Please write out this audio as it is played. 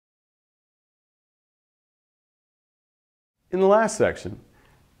In the last section,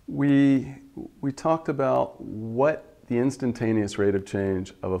 we talked about what the instantaneous rate of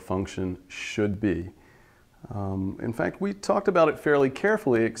change of a function should be. In fact, we talked about it fairly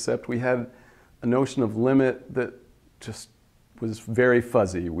carefully, except we had a notion of limit that just was very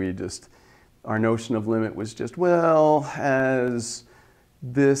fuzzy. Our notion of limit was just, well, as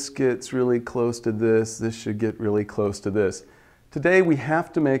this gets really close to this, this should get really close to this. Today we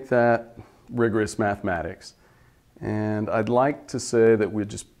have to make that rigorous mathematics. And I'd like to say that we'd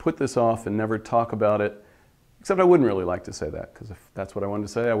just put this off and never talk about it, except I wouldn't really like to say that, because if that's what I wanted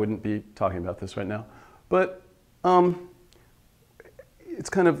to say, I wouldn't be talking about this right now. But it's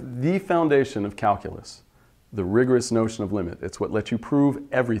kind of the foundation of calculus, the rigorous notion of limit. It's what lets you prove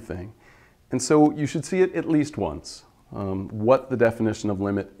everything. And so you should see it at least once, what the definition of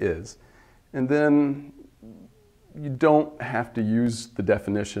limit is. And then you don't have to use the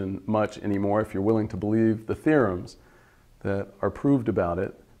definition much anymore if you're willing to believe the theorems that are proved about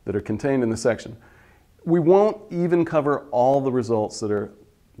it, that are contained in the section. We won't even cover all the results that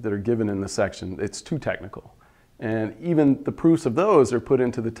are given in the section. It's too technical. And even the proofs of those are put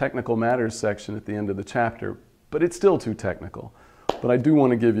into the technical matters section at the end of the chapter, but it's still too technical. But I do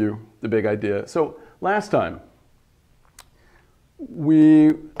want to give you the big idea. So last time,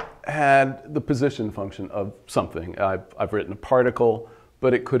 we had the position function of something. I've written a particle,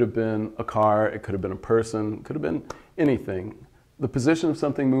 but it could have been a car, it could have been a person, it could have been anything. The position of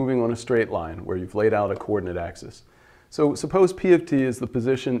something moving on a straight line where you've laid out a coordinate axis. So suppose P of t is the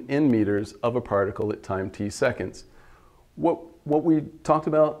position in meters of a particle at time t seconds. What we talked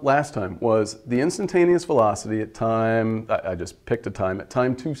about last time was the instantaneous velocity at time, I just picked a time, at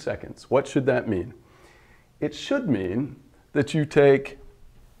time 2 seconds. What should that mean? It should mean that you take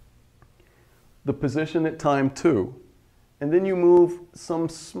the position at time 2, and then you move some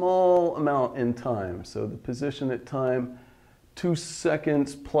small amount in time. So the position at time 2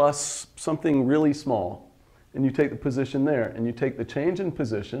 seconds plus something really small, and you take the position there, and you take the change in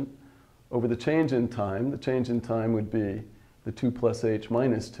position over the change in time. The change in time would be the 2 plus h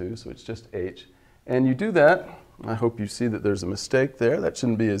minus 2, so it's just h. And you do that, I hope you see that there's a mistake there. That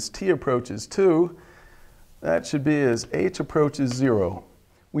shouldn't be as t approaches 2. That should be as h approaches 0.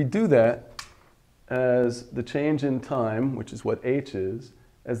 We do that as the change in time, which is what h is,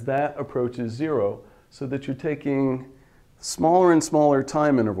 as that approaches 0, so that you're taking smaller and smaller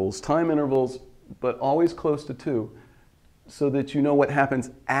time intervals, but always close to 2, so that you know what happens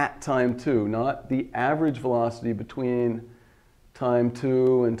at time 2, not the average velocity between time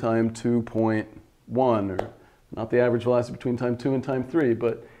 2 and time 2.1, or not the average velocity between time 2 and time 3,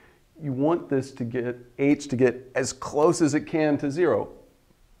 but you want this to get, h to get as close as it can to 0.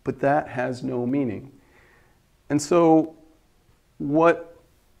 But that has no meaning. And so what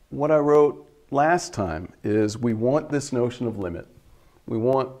I wrote last time is we want this notion of limit. We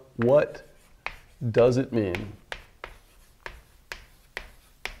want what does it mean?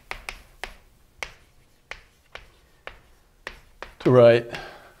 To write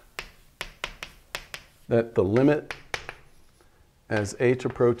that the limit as h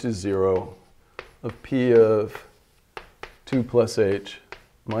approaches 0 of p of 2 plus h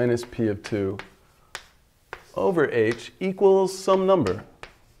minus p of 2 over h equals some number.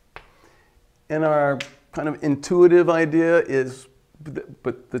 And our kind of intuitive idea is,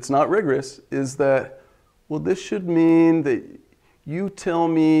 but that's not rigorous, is that, well, this should mean that you tell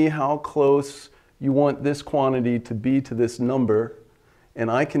me how close you want this quantity to be to this number,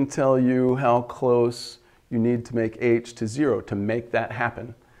 and I can tell you how close you need to make h to 0 to make that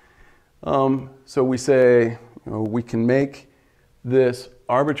happen. So we say, we can make this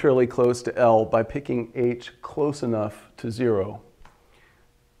arbitrarily close to L by picking h close enough to 0.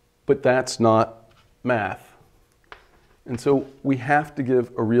 But that's not math. And so we have to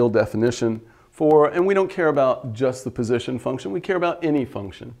give a real definition for, and we don't care about just the position function, we care about any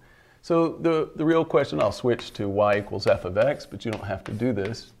function. So the real question, I'll switch to y equals f of x, but you don't have to do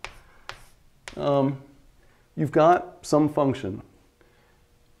this. You've got some function.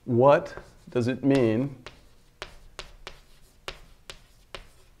 What does it mean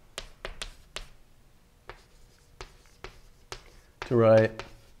to write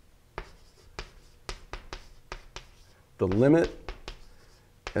the limit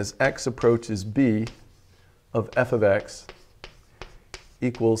as x approaches b of f of x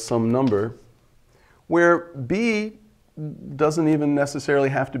equals some number where b doesn't even necessarily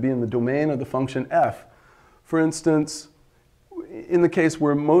have to be in the domain of the function f. For instance, in the case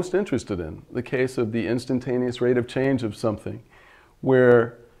we're most interested in, the case of the instantaneous rate of change of something,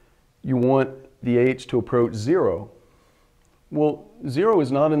 where you want the h to approach 0, Well, 0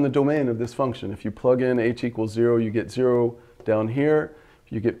 is not in the domain of this function. If you plug in h equals 0, you get 0 down here.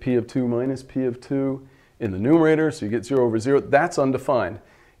 You get p of 2 minus p of 2 in the numerator, so you get 0 over 0. That's undefined.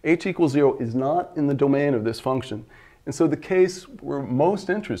 H equals 0 is not in the domain of this function. And so the case we're most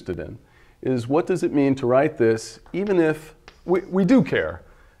interested in is what does it mean to write this, even if we do care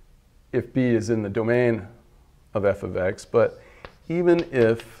if b is in the domain of f of x, but even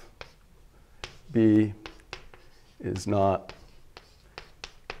if b is not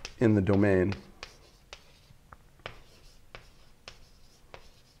in the domain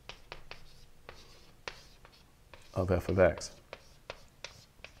of f of x.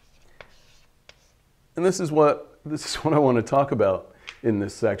 And this is what I want to talk about in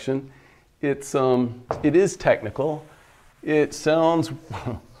this section. It is technical. It sounds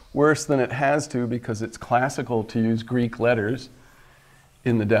worse than it has to because it's classical to use Greek letters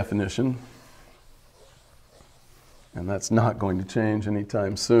in the definition. And that's not going to change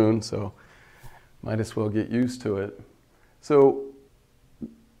anytime soon, so might as well get used to it. So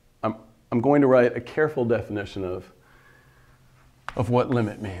I'm going to write a careful definition of what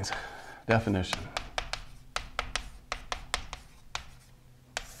limit means. Definition.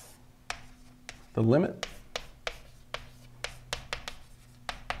 The limit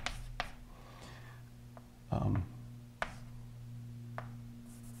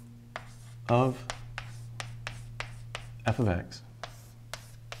of f of x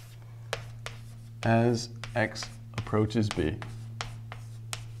as x approaches b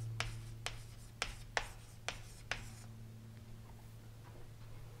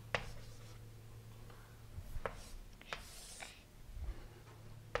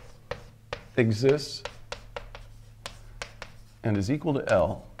exists and is equal to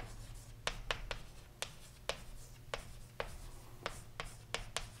L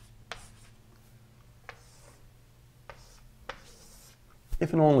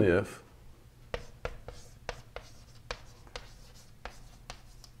if and only if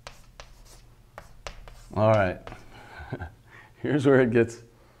all right, here's where it gets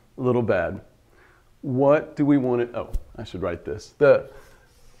a little bad. What do we want it? Oh, I should write this. The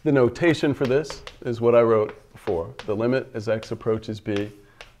notation for this is what I wrote before. The limit as x approaches b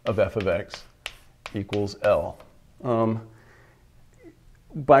of f of x equals L.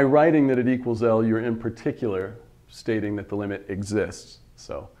 By writing that it equals L, you're in particular stating that the limit exists.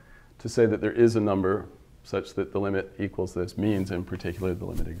 So to say that there is a number such that the limit equals this means in particular the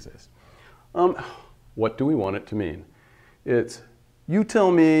limit exists. What do we want it to mean? It's you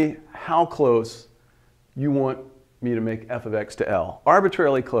tell me how close you want me to make f of x to L.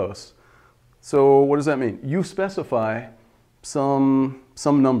 Arbitrarily close. So what does that mean? You specify some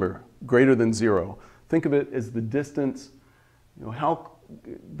number greater than 0. Think of it as the distance,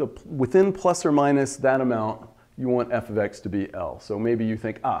 within plus or minus that amount, you want f of x to be L. So maybe you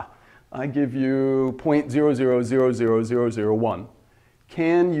think, I give you 0.0000001.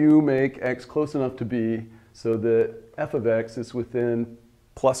 Can you make x close enough to b so that f of x is within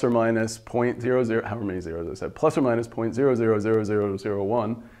plus or minus 0.00, however many zeros I said, plus or minus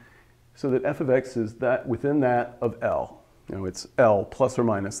 0.000001, so that f of x is within that of L. It's L plus or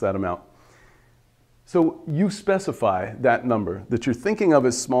minus that amount. So you specify that number that you're thinking of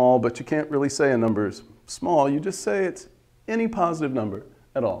as small, but you can't really say a number is small. You just say it's any positive number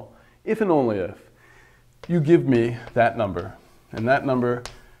at all. If and only if you give me that number, and that number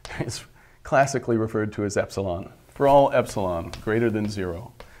is classically referred to as epsilon. For all epsilon greater than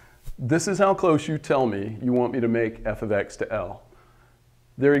 0. This is how close you tell me you want me to make f of x to L.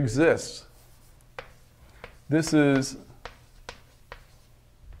 There exists. This is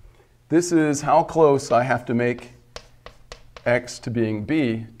how close I have to make x to being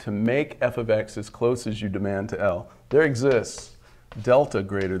b to make f of x as close as you demand to L. There exists delta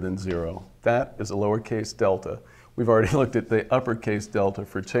greater than 0. That is a lowercase delta. We've already looked at the uppercase delta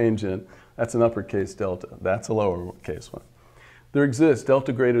for change in. That's an uppercase delta. That's a lowercase one. There exists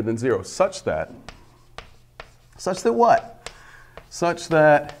delta greater than 0 such that what? Such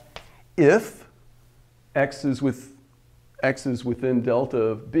that if x is within delta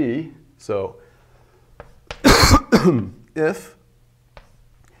of b, so if,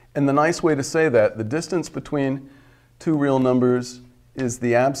 and the nice way to say that, the distance between two real numbers is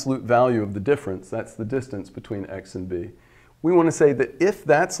the absolute value of the difference. That's the distance between x and b. We want to say that if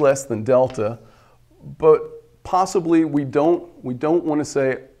that's less than delta, but possibly we don't want to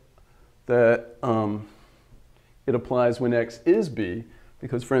say that it applies when x is b,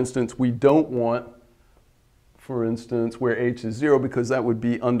 because for instance we don't want, for instance, where h is 0, because that would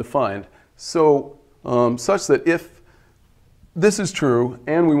be undefined. So such that if this is true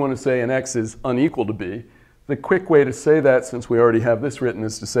and we want to say an x is unequal to b, The quick way to say that, since we already have this written,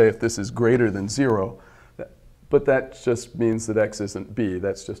 is to say if this is greater than 0. But that just means that x isn't b.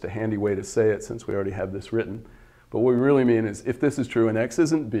 That's just a handy way to say it since we already have this written. But what we really mean is if this is true and x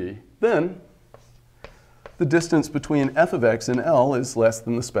isn't b, then the distance between f of x and L is less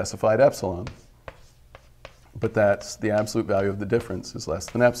than the specified epsilon. But that's the absolute value of the difference is less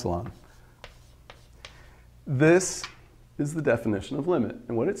than epsilon. This is the definition of limit.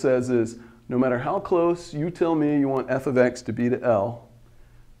 And what it says is no matter how close you tell me you want f of x to be to L,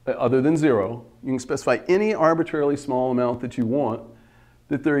 other than 0, you can specify any arbitrarily small amount that you want,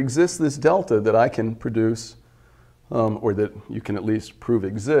 that there exists this delta that I can produce, or that you can at least prove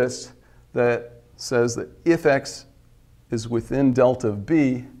exists, that says that if x is within delta of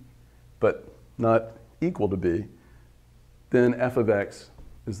b, but not equal to b, then f of x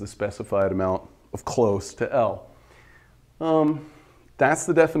is the specified amount of close to L. That's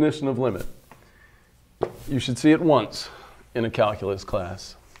the definition of limit. You should see it once in a calculus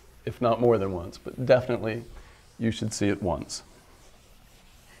class, if not more than once, but definitely you should see it once.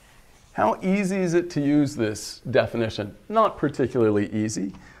 How easy is it to use this definition? Not particularly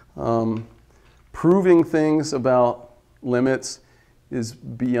easy. Proving things about limits is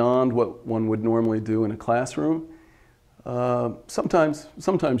beyond what one would normally do in a classroom. Sometimes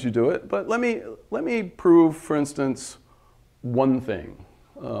you do it, but let me prove, for instance, one thing.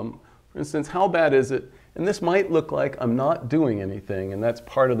 For instance, how bad is it? And this might look like I'm not doing anything, and that's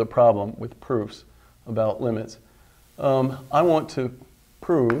part of the problem with proofs about limits. I want to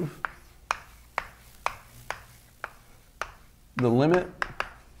prove the limit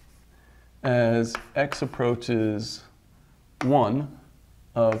as x approaches 1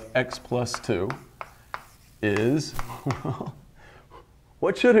 of x plus 2 is,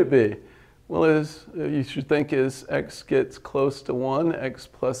 what should it be? Well, you should think as x gets close to 1, x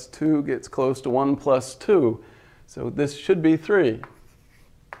plus 2 gets close to 1 plus 2. So this should be 3.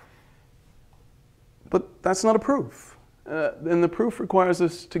 But that's not a proof. And the proof requires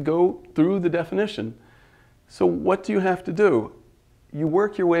us to go through the definition. So what do you have to do? You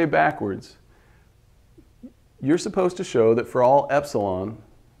work your way backwards. You're supposed to show that for all epsilon,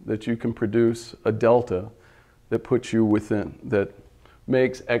 that you can produce a delta that puts you within, that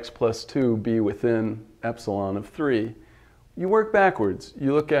makes x plus 2 be within epsilon of 3. You work backwards.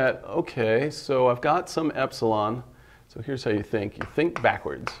 You look at, okay, so I've got some epsilon. So here's how you think. You think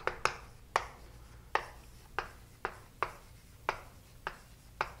backwards.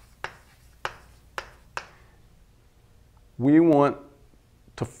 We want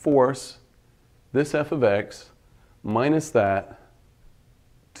to force this f of x minus that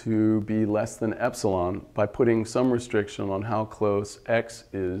to be less than epsilon by putting some restriction on how close x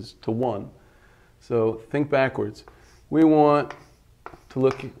is to 1. So think backwards. We want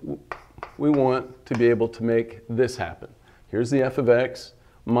to be able to make this happen. Here's the f of x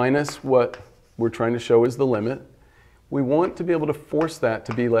minus what we're trying to show is the limit. We want to be able to force that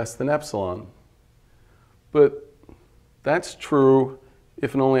to be less than epsilon. But that's true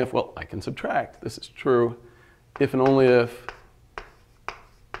if and only if, well, I can subtract. This is true if and only if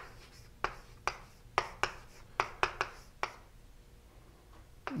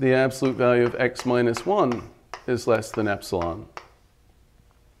the absolute value of x minus 1 is less than epsilon.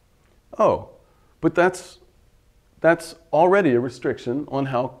 Oh, but that's already a restriction on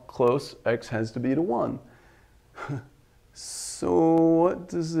how close x has to be to 1. So what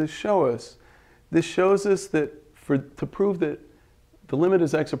does this show us? This shows us that to prove that the limit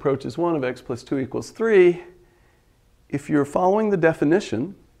as x approaches 1 of x plus 2 equals 3, if you're following the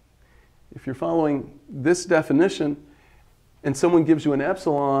definition, if you're following this definition, and someone gives you an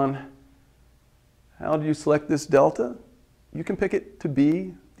epsilon, how do you select this delta? You can pick it to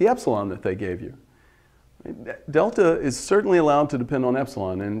be the epsilon that they gave you. Delta is certainly allowed to depend on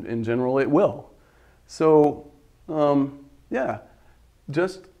epsilon, and in general it will. So, yeah,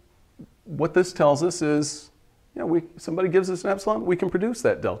 just what this tells us is, yeah, somebody gives us an epsilon, we can produce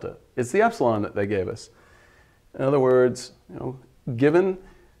that delta. It's the epsilon that they gave us. In other words, given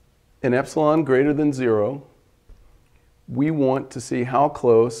an epsilon greater than 0, we want to see how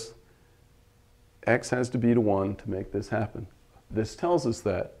close x has to be to 1 to make this happen. This tells us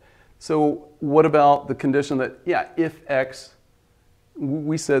that. So what about the condition that, yeah, if x,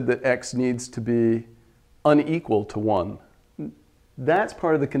 we said that x needs to be unequal to 1. That's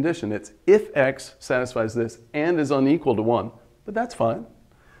part of the condition. It's if x satisfies this and is unequal to 1, but that's fine.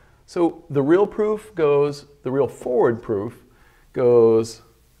 So the real proof goes, the real forward proof goes,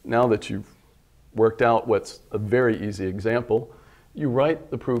 now that you've worked out what's a very easy example, you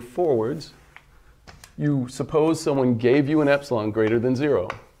write the proof forwards. You suppose someone gave you an epsilon greater than 0.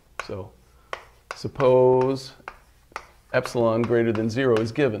 So suppose epsilon greater than 0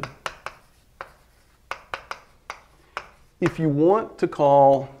 is given. If you want to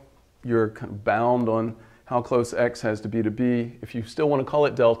call your kind of bound on how close x has to b, if you still want to call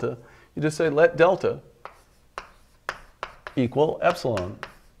it delta, you just say let delta equal epsilon.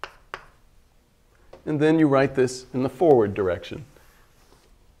 And then you write this in the forward direction.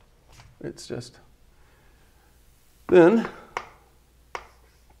 It's just, then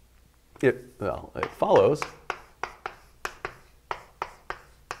it follows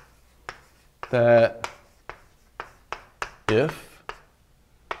that if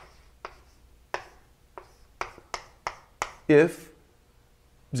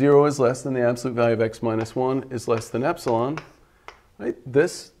 0 is less than the absolute value of x minus 1 is less than epsilon, right?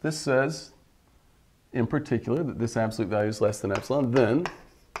 This says in particular that this absolute value is less than epsilon, then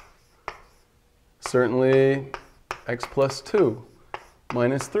certainly x plus 2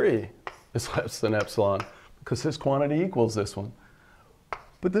 minus 3 is less than epsilon because this quantity equals this one.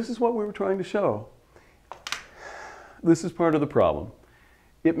 But this is what we were trying to show. This is part of the problem.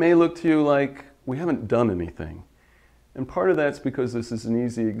 It may look to you like we haven't done anything. And part of that's because this is an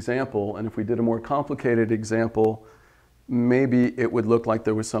easy example, and if we did a more complicated example, maybe it would look like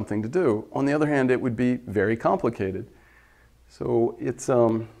there was something to do. On the other hand, it would be very complicated. So it's,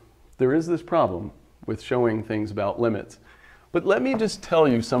 there is this problem with showing things about limits. But let me just tell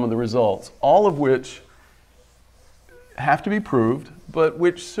you some of the results, all of which have to be proved, but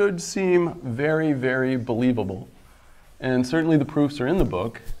which should seem very, very believable. And certainly the proofs are in the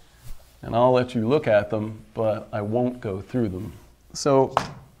book, and I'll let you look at them, but I won't go through them. So,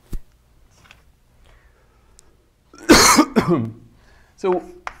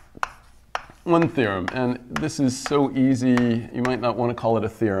 one theorem, and this is so easy, you might not want to call it a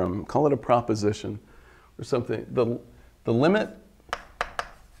theorem, call it a proposition or something. The limit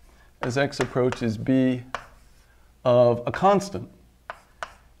as x approaches b of a constant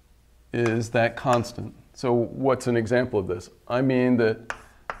is that constant. So what's an example of this? I mean that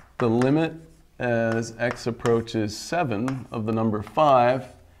the limit as x approaches 7 of the number 5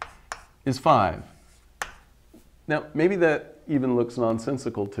 is 5. Now, maybe that even looks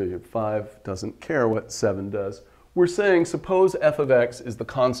nonsensical to you. 5 doesn't care what 7 does. We're saying suppose f of x is the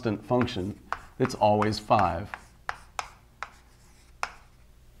constant function. It's always 5.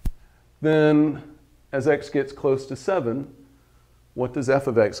 Then as x gets close to 7, what does f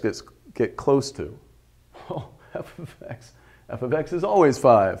of x get close to? Well, f of x is always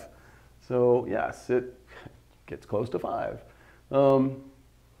 5. So yes, it gets close to 5.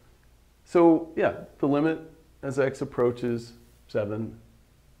 So yeah, the limit as x approaches 7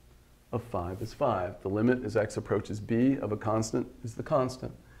 of 5 is 5. The limit as x approaches b of a constant is the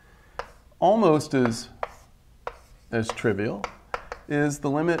constant. Almost as trivial is the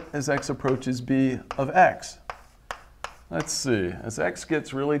limit as x approaches b of x. Let's see, as x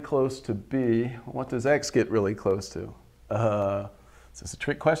gets really close to b, what does x get really close to? Is this a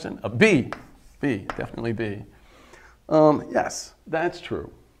trick question? B, definitely B. Yes, that's true.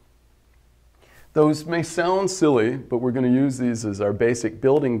 Those may sound silly, but we're going to use these as our basic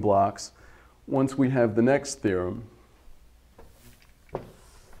building blocks once we have the next theorem.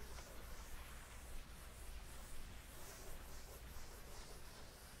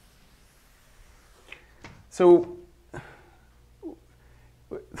 So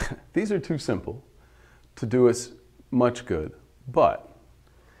these are too simple to do us much good, but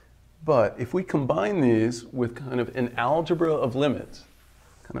if we combine these with kind of an algebra of limits,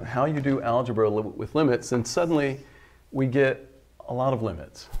 kind of how you do algebra with limits, then suddenly we get a lot of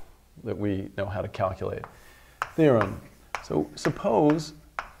limits that we know how to calculate. Theorem. So suppose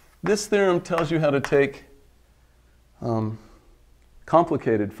this theorem tells you how to take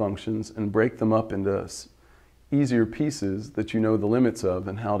complicated functions and break them up into easier pieces that you know the limits of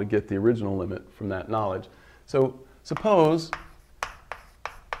and how to get the original limit from that knowledge. So suppose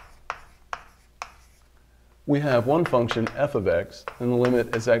we have one function f of x, and the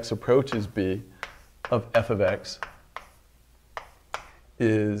limit as x approaches b of f of x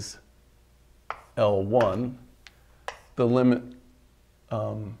is L1. The limit,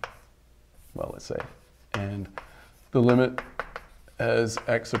 well, let's say, and the limit as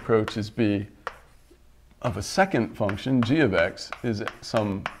x approaches b of a second function, g of x, is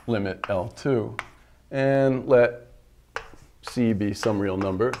some limit L2. And let c be some real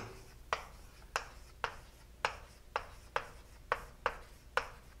number.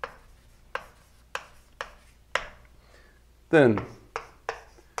 Then,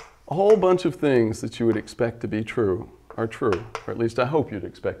 a whole bunch of things that you would expect to be true are true, or at least I hope you'd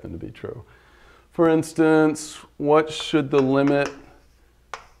expect them to be true. For instance, what should the limit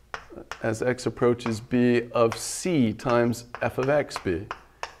as x approaches b of c times f of x b?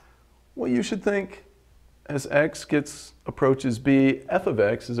 Well, you should think as x approaches b, f of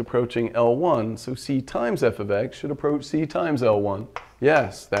x is approaching L1, so c times f of x should approach c times L1.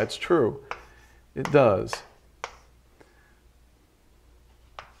 Yes, that's true. It does.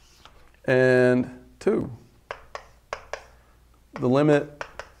 And 2. The limit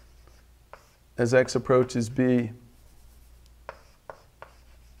as x approaches b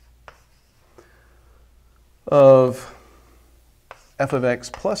of f of x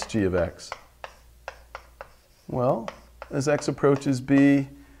plus g of x. Well, as x approaches b,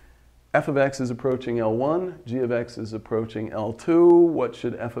 f of x is approaching L1, g of x is approaching L2. What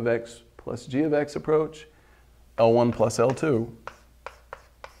should f of x plus g of x approach? L1 plus L2.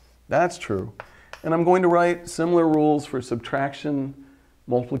 That's true. And I'm going to write similar rules for subtraction,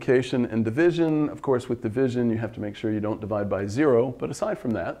 multiplication, and division. Of course, with division, you have to make sure you don't divide by 0. But aside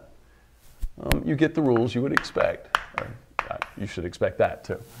from that, you get the rules you would expect. You should expect that,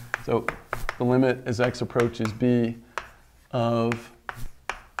 too. So the limit as x approaches b of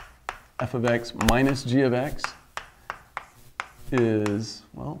f of x minus g of x is,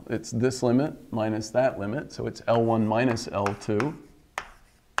 well, it's this limit minus that limit. So it's L1 minus L2.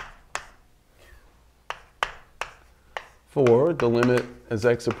 For the limit as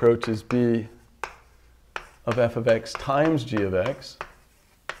x approaches b of f of x times g of x,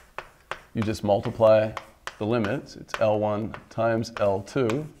 you just multiply the limits. It's L1 times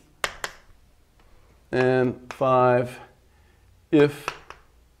L2. And 5, if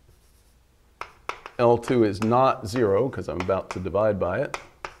L2 is not 0, because I'm about to divide by it,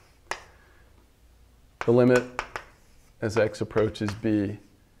 the limit as x approaches b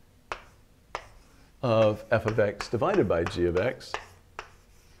of f of x divided by g of x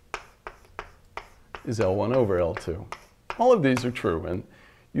is L1 over L2. All of these are true, and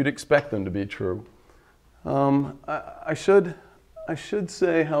you'd expect them to be true. I should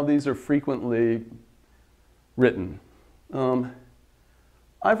say how these are frequently written.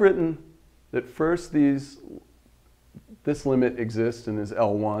 I've written that first this limit exists and is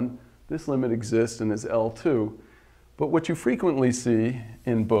L1, this limit exists and is L2. But what you frequently see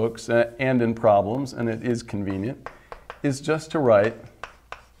in books and in problems, and it is convenient, is just to write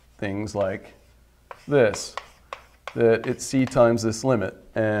things like this, that it's c times this limit,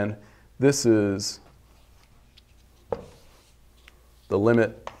 and this is the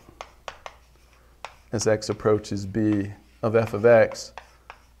limit as x approaches b of f of x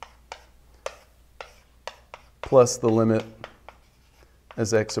plus the limit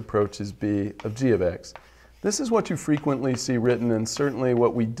as x approaches b of g of x. This is what you frequently see written, and certainly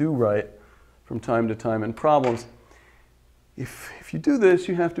what we do write from time to time in problems. If you do this,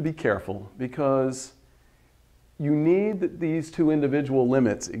 you have to be careful, because you need that these two individual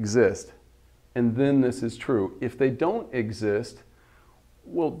limits exist, and then this is true. If they don't exist,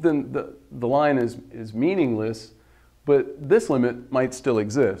 well, then the line is meaningless, but this limit might still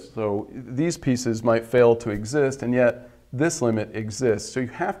exist. So these pieces might fail to exist, and yet this limit exists. So you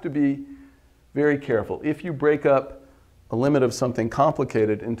have to be very careful. If you break up a limit of something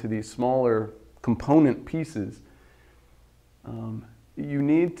complicated into these smaller component pieces, you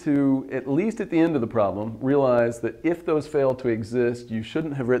need to, at least at the end of the problem, realize that if those fail to exist, you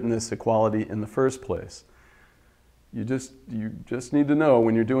shouldn't have written this equality in the first place. You just need to know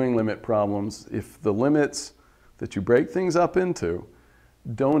when you're doing limit problems, if the limits that you break things up into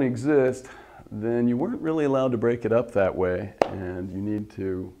don't exist, then you weren't really allowed to break it up that way, and you need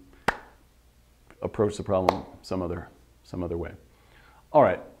to approach the problem some other way. All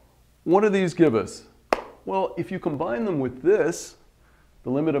right, what do these give us? Well, if you combine them with this,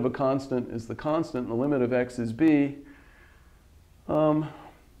 the limit of a constant is the constant, and the limit of x is b,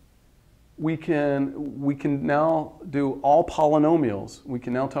 we can now do all polynomials. We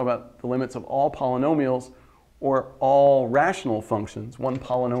can now talk about the limits of all polynomials or all rational functions, one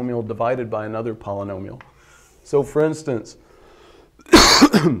polynomial divided by another polynomial. So for instance,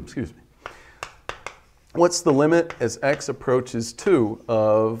 excuse me, what's the limit as x approaches 2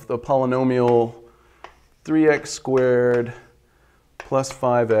 of the polynomial 3x squared plus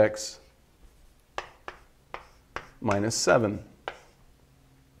 5x minus 7?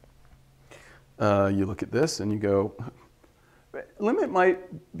 You look at this and you go, limit might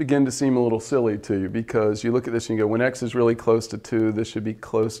begin to seem a little silly to you, because you look at this and you go, when x is really close to 2, this should be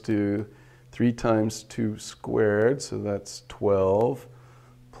close to 3 times 2 squared, so that's 12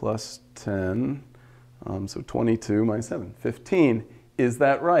 plus 10. So 22 minus 7, 15. Is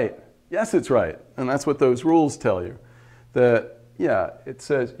that right? Yes, it's right. And that's what those rules tell you. That, yeah, it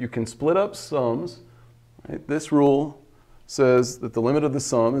says you can split up sums. Right? This rule says that the limit of the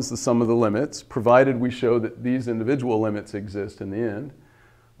sum is the sum of the limits, provided we show that these individual limits exist in the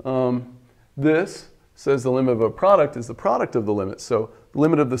end. This says the limit of a product is the product of the limits. So the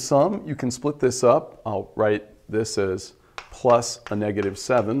limit of the sum, you can split this up. I'll write this as plus a negative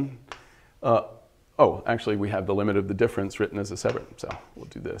 7. Oh, actually, we have the limit of the difference written as a separate, so we'll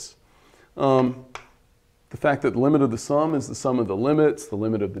do this. The fact that the limit of the sum is the sum of the limits, the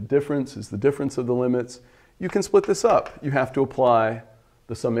limit of the difference is the difference of the limits, you can split this up. You have to apply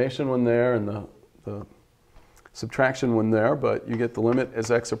the summation one there and the subtraction one there, but you get the limit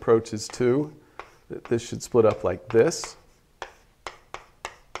as x approaches 2. This should split up like this.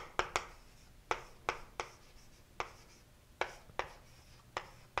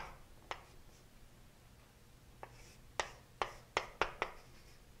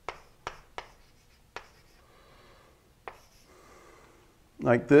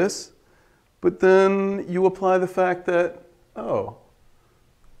 Like this, but then you apply the fact that, oh,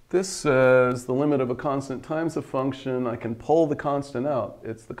 this says the limit of a constant times a function. I can pull the constant out.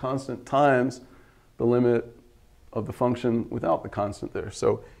 It's the constant times the limit of the function without the constant there.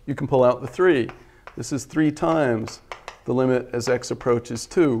 So you can pull out the 3. This is 3 times the limit as x approaches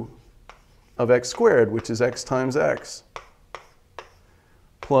 2 of x squared, which is x times x,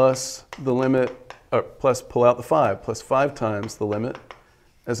 plus the limit, plus pull out the 5, plus 5 times the limit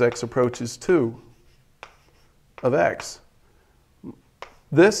as x approaches 2 of x.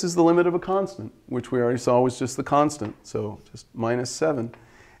 This is the limit of a constant, which we already saw was just the constant, so just minus 7.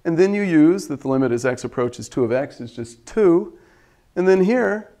 And then you use that the limit as x approaches 2 of x is just 2. And then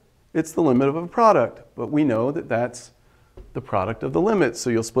here, it's the limit of a product. But we know that that's the product of the limits.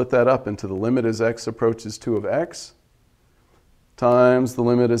 So you'll split that up into the limit as x approaches 2 of x times the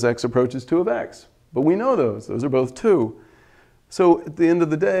limit as x approaches 2 of x. But we know those. Those are both 2. So at the end of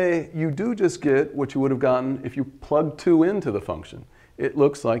the day, you do just get what you would have gotten if you plugged 2 into the function. It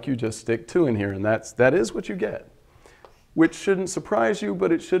looks like you just stick 2 in here, and that is what you get. Which shouldn't surprise you,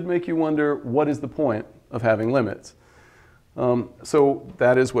 but it should make you wonder, what is the point of having limits? So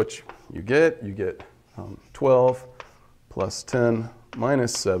that is what you get. You get 12 plus 10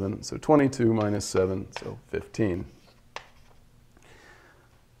 minus 7, so 22 minus 7, so 15.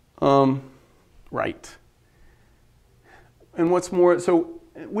 Right. And what's more, so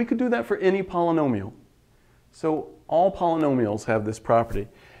we could do that for any polynomial. So all polynomials have this property.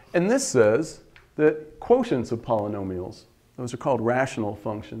 And this says that quotients of polynomials, those are called rational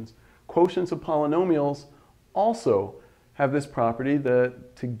functions, quotients of polynomials also have this property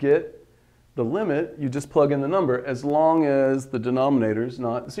that to get the limit, you just plug in the number as long as the denominator is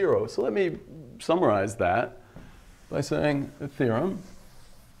not 0. So let me summarize that by saying a theorem.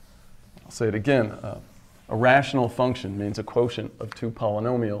 I'll say it again. A rational function means a quotient of 2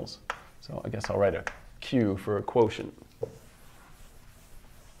 polynomials. So I guess I'll write a Q for a quotient.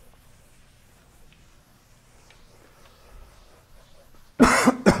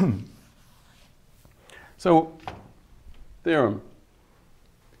 So, theorem.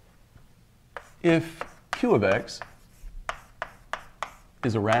 If Q of x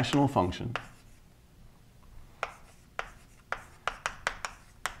is a rational function,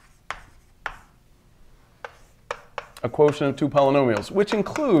 a quotient of 2 polynomials, which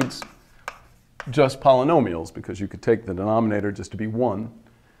includes just polynomials, because you could take the denominator just to be 1.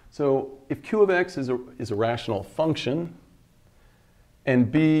 So if Q of x is a rational function,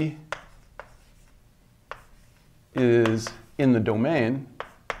 and B is in the domain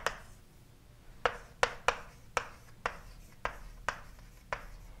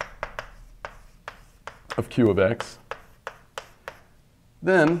of Q of x,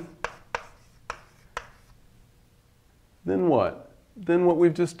 then what? Then what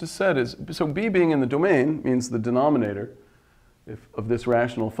we've just said is, so B being in the domain means the denominator of this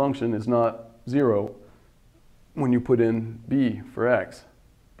rational function is not 0 when you put in B for x.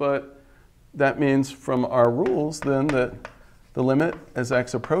 But that means from our rules then that the limit as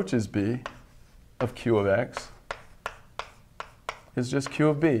x approaches B of Q of x is just Q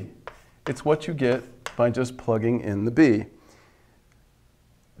of B. It's what you get by just plugging in the B.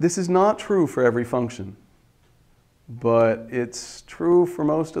 This is not true for every function, but it's true for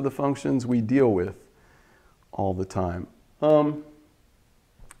most of the functions we deal with all the time. All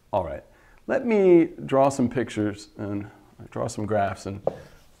right, let me draw some pictures and draw some graphs and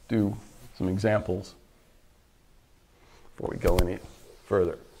do some examples before we go any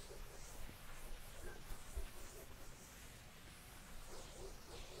further.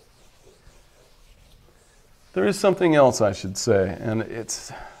 There is something else I should say, and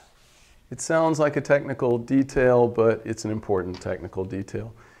it sounds like a technical detail, but it's an important technical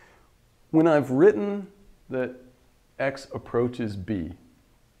detail. When I've written that x approaches b,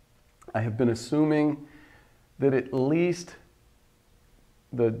 I have been assuming that at least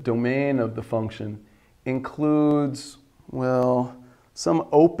the domain of the function includes, well, some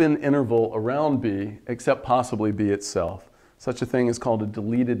open interval around b, except possibly b itself. Such a thing is called a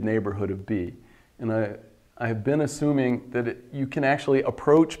deleted neighborhood of b. And I have been assuming that you can actually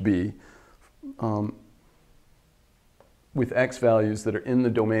approach b with x values that are in the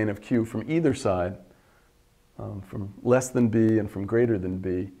domain of Q from either side, from less than b and from greater than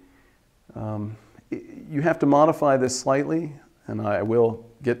b. You have to modify this slightly, and I will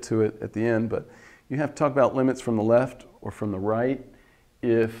get to it at the end, but you have to talk about limits from the left or from the right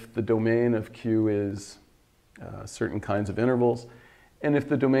if the domain of Q is certain kinds of intervals. And if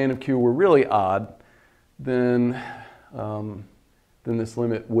the domain of Q were really odd, then this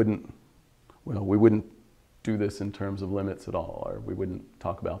limit wouldn't, well, we wouldn't do this in terms of limits at all, or we wouldn't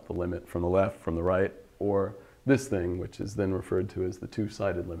talk about the limit from the left, from the right, or this thing, which is then referred to as the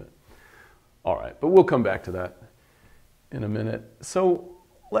two-sided limit. All right, but we'll come back to that in a minute. So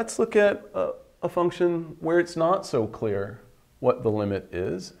let's look at a function where it's not so clear what the limit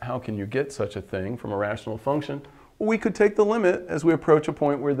is. How can you get such a thing from a rational function? Well, we could take the limit as we approach a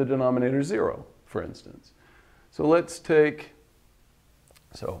point where the denominator is 0, for instance. So let's take,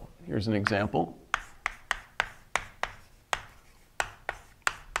 so here's an example.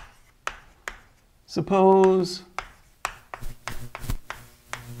 Suppose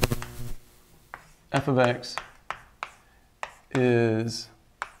f of x is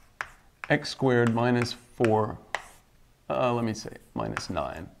x squared minus 4, let me say minus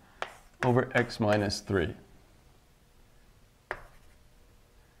 9, over x minus 3.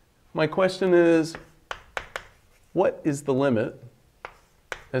 My question is, what is the limit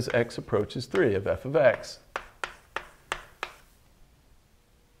as x approaches 3 of f of x?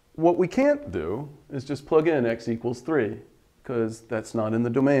 What we can't do is just plug in x equals 3, because that's not in the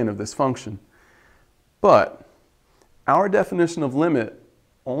domain of this function. But our definition of limit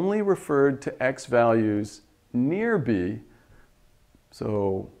only referred to x values near b,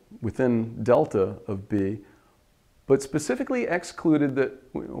 so within delta of b, but specifically excluded that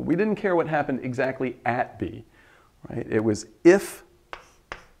we didn't care what happened exactly at b. Right? It was if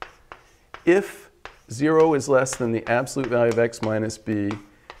 0 is less than the absolute value of x minus b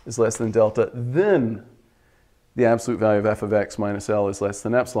is less than delta, then the absolute value of f of x minus L is less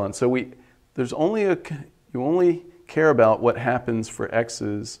than epsilon. So there's only you only care about what happens for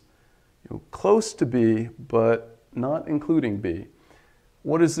x's close to b, but not including b.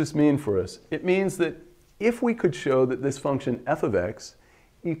 What does this mean for us? It means that if we could show that this function f of x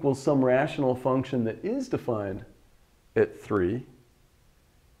equals some rational function that is defined at 3,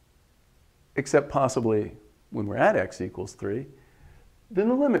 except possibly when we're at x equals 3, then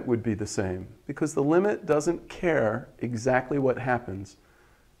the limit would be the same, because the limit doesn't care exactly what happens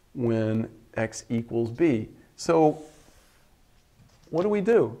when x equals b. So what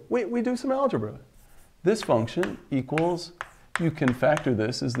do? We do some algebra. This function equals, you can factor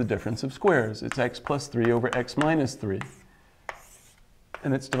this as the difference of squares. It's x plus 3 over x minus 3.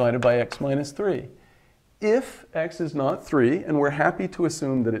 And it's divided by x minus 3. If x is not 3, and we're happy to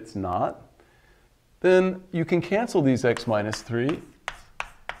assume that it's not, then you can cancel these x minus 3,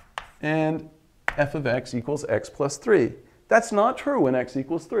 and f of x equals x plus 3. That's not true when x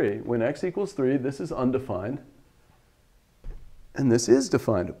equals 3. When x equals 3, this is undefined, and this is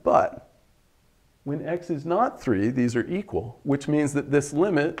defined. But when x is not 3, these are equal, which means that this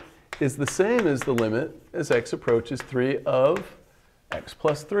limit is the same as the limit as x approaches 3 of x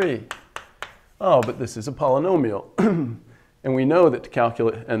plus 3. Oh, but this is a polynomial. And we know that to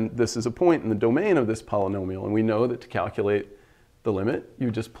calculate, and this is a point in the domain of this polynomial, and we know that to calculate the limit,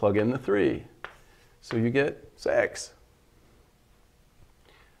 you just plug in the 3. So you get 6.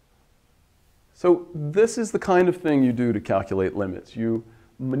 So this is the kind of thing you do to calculate limits. You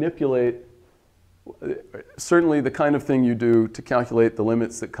manipulate, certainly the kind of thing you do to calculate the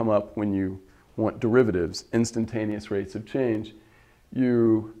limits that come up when you want derivatives, instantaneous rates of change.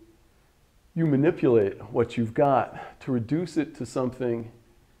 You manipulate what you've got to reduce it to something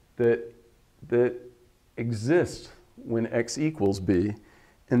that exists when x equals b,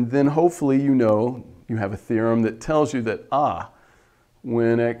 and then hopefully you have a theorem that tells you that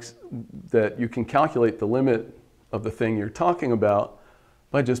that you can calculate the limit of the thing you're talking about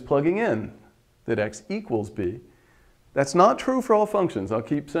by just plugging in that x equals b. That's not true for all functions. I'll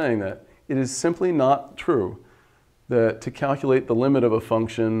keep saying that. It is simply not true that to calculate the limit of a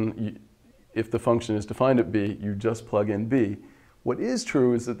function, if the function is defined at b, you just plug in b. What is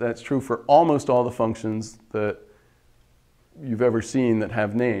true is that that's true for almost all the functions that you've ever seen that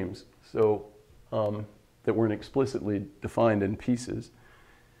have names. So that weren't explicitly defined in pieces.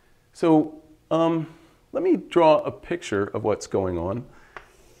 So let me draw a picture of what's going on.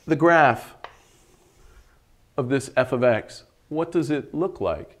 The graph of this f of x, what does it look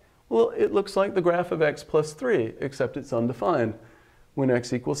like? Well, it looks like the graph of x plus 3, except it's undefined when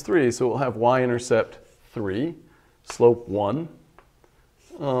x equals 3. So we'll have y-intercept 3, slope 1.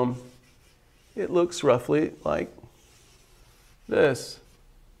 It looks roughly like this.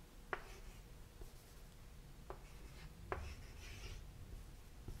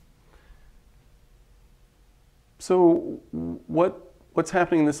 So what's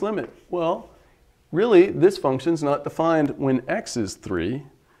happening in this limit? Well, really, this function's not defined when x is 3.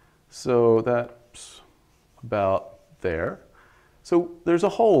 So that's about there. So there's a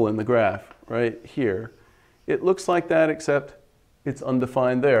hole in the graph right here. It looks like that, except it's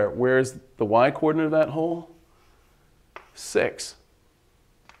undefined there. Where's the y-coordinate of that hole? 6.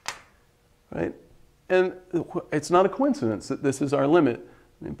 Right? And it's not a coincidence that this is our limit.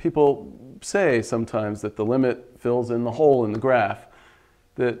 I mean, people say sometimes that the limit fills in the hole in the graph,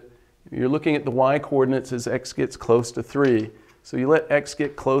 that you're looking at the y-coordinates as x gets close to 3. So you let x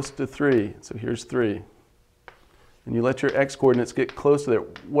get close to 3. So here's 3. And you let your x-coordinates get close to there.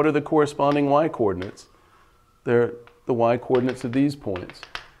 What are the corresponding y-coordinates? They're the y-coordinates of these points.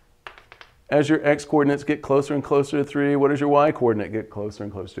 As your x-coordinates get closer and closer to 3, what does your y-coordinate get closer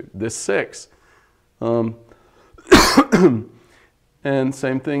and closer to? This 6. And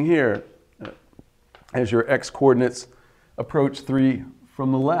same thing here. As your x-coordinates approach 3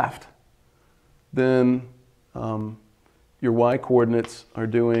 from the left, then your y-coordinates are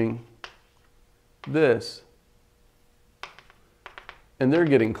doing this. And they're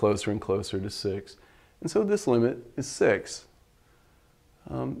getting closer and closer to 6. And so this limit is 6.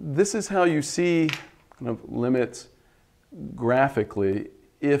 This is how you see kind of limits graphically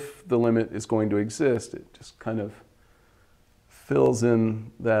if the limit is going to exist. It just kind of fills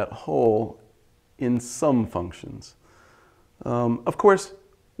in that hole in some functions. Of course,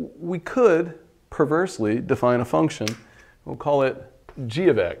 we could perversely define a function. We'll call it g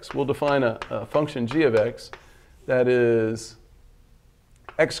of x. We'll define a function g of x that is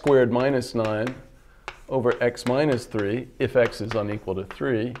x squared minus 9 over x minus 3 if x is unequal to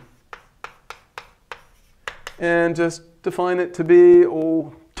 3. And just define it to be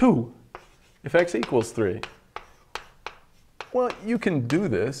 2 if x equals 3. Well, you can do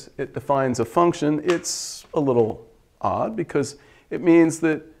this. It defines a function. It's a little odd because it means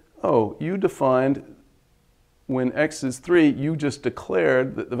that, you defined when x is 3, you just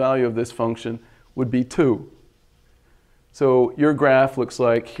declared that the value of this function would be 2. So your graph looks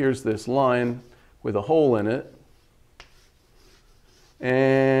like here's this line with a hole in it.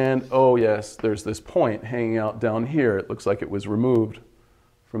 And, yes, there's this point hanging out down here. It looks like it was removed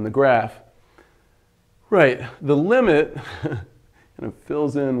from the graph. Right, the limit kind of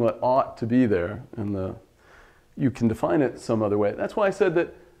fills in what ought to be there, and you can define it some other way. That's why I said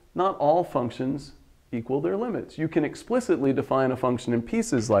that not all functions equal their limits. You can explicitly define a function in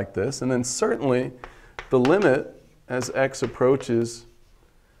pieces like this, and then certainly the limit as x approaches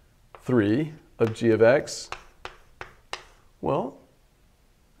 3 of g of x, well,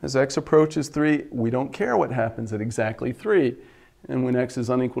 as x approaches 3, we don't care what happens at exactly 3. And when x is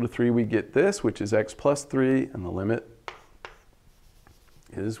unequal to 3, we get this, which is x plus 3, and the limit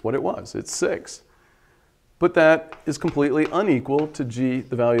is what it was. It's 6. But that is completely unequal to g,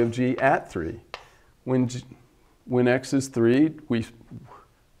 the value of g at 3. When x is 3, we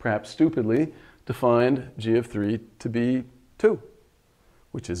perhaps stupidly defined g of 3 to be 2,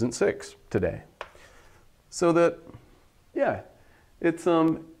 which isn't 6 today. So that, it's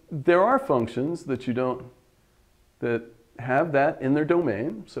there are functions that that have that in their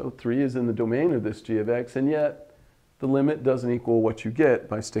domain. So 3 is in the domain of this g of x, and yet the limit doesn't equal what you get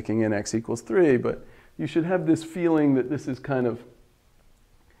by sticking in x equals 3. But you should have this feeling that this is kind of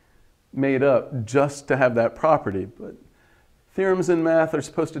made up just to have that property. But theorems in math are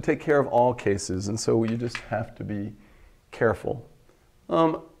supposed to take care of all cases, and so you just have to be careful.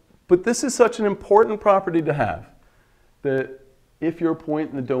 But this is such an important property to have, that if you're a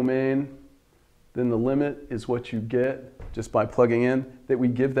point in the domain, then the limit is what you get just by plugging in, that we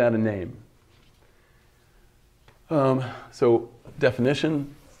give that a name. So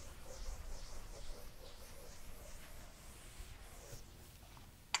definition.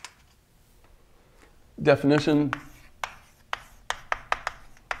 Definition.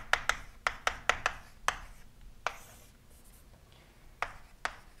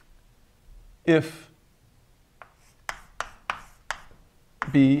 If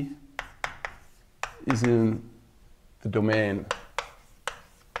B is in the domain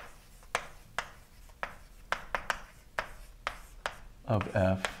of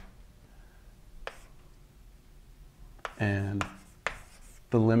f and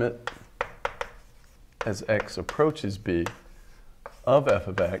the limit as x approaches b of f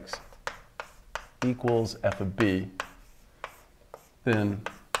of x equals f of b, then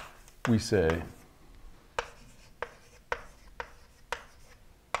we say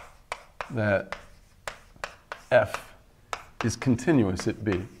that f is continuous at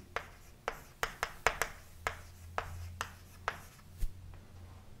b.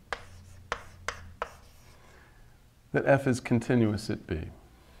 That f is continuous at b.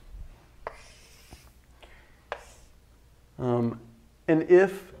 And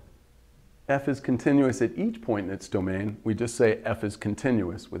if f is continuous at each point in its domain, we just say f is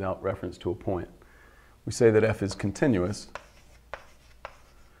continuous without reference to a point. We say that f is continuous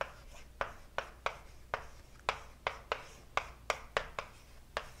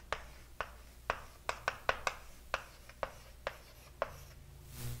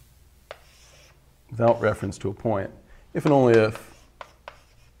without reference to a point, if and only if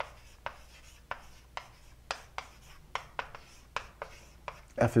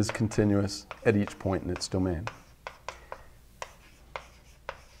f is continuous at each point in its domain.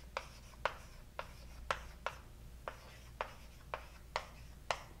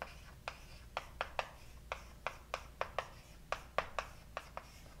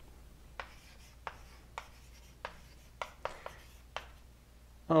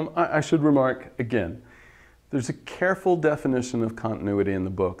 I should remark again, there's a careful definition of continuity in the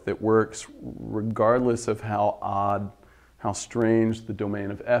book that works regardless of how odd, how strange the domain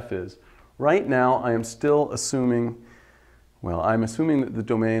of f is. Right now, I am still assuming, well, I'm assuming that the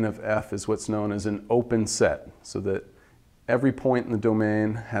domain of f is what's known as an open set, so that every point in the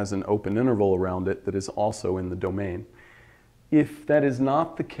domain has an open interval around it that is also in the domain. If that is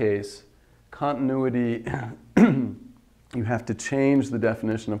not the case, continuity, you have to change the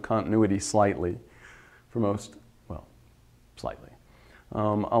definition of continuity slightly for most, well, slightly.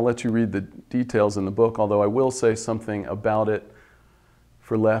 I'll let you read the details in the book, although I will say something about it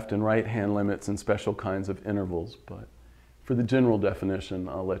for left and right hand limits and special kinds of intervals. But for the general definition,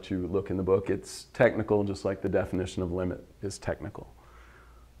 I'll let you look in the book. It's technical, just like the definition of limit is technical.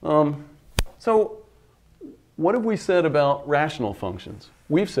 So what have we said about rational functions?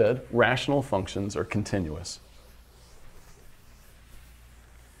 We've said rational functions are continuous.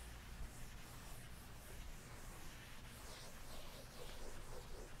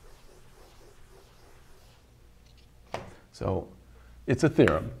 So it's a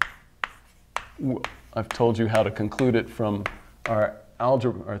theorem. I've told you how to conclude it from our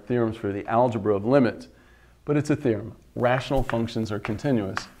theorems for the algebra of limits, but it's a theorem. Rational functions are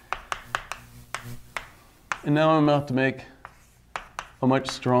continuous. And now I'm about to make a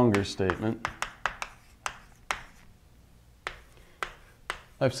much stronger statement.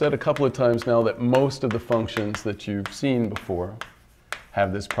 I've said a couple of times now that most of the functions that you've seen before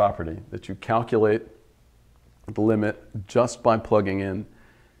have this property, that you calculate the limit just by plugging in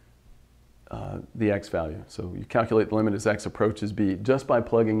the x value. So you calculate the limit as x approaches b just by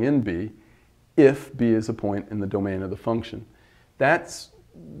plugging in b if b is a point in the domain of the function. That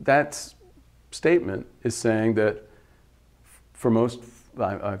statement is saying that for most,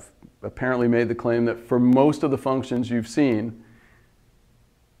 I've apparently made the claim that for most of the functions you've seen,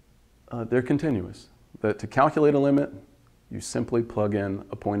 they're continuous. That to calculate a limit, you simply plug in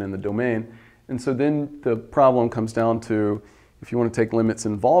a point in the domain. And so then the problem comes down to, if you want to take limits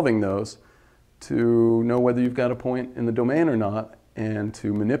involving those, to know whether you've got a point in the domain or not, and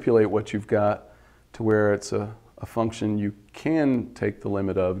to manipulate what you've got to where it's a function you can take the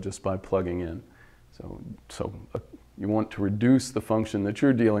limit of just by plugging in. So you want to reduce the function that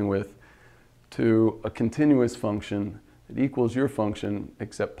you're dealing with to a continuous function that equals your function,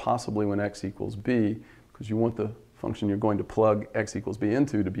 except possibly when x equals b, because you want the function you're going to plug x equals b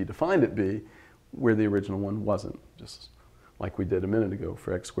into to be defined at b, where the original one wasn't, just like we did a minute ago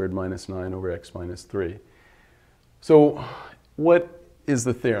for x squared minus 9 over x minus 3. So what is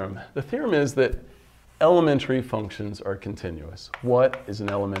the theorem? The theorem is that elementary functions are continuous. What is an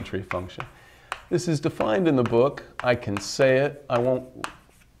elementary function? This is defined in the book. I can say it. I won't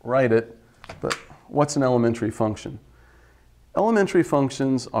write it. But what's an elementary function? Elementary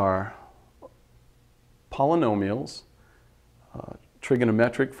functions are polynomials,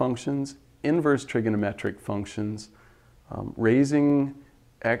 trigonometric functions, inverse trigonometric functions, raising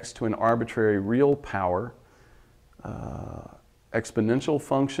x to an arbitrary real power, exponential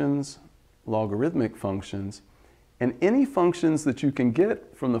functions, logarithmic functions, and any functions that you can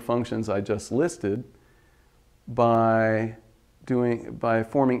get from the functions I just listed by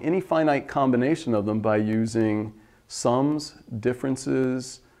forming any finite combination of them by using sums,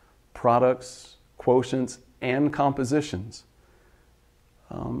 differences, products, quotients, and compositions.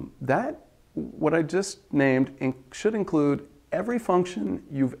 What I just named should include every function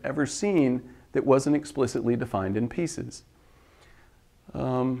you've ever seen that wasn't explicitly defined in pieces.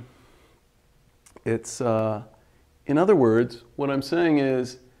 In other words, what I'm saying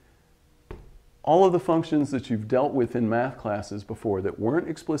is all of the functions that you've dealt with in math classes before that weren't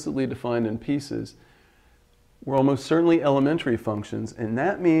explicitly defined in pieces were almost certainly elementary functions, and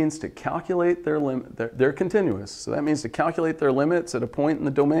that means to calculate their limit, they're continuous, so that means to calculate their limits at a point in the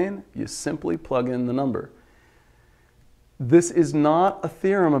domain, you simply plug in the number. This is not a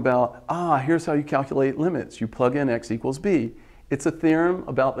theorem about, here's how you calculate limits. You plug in x equals b. It's a theorem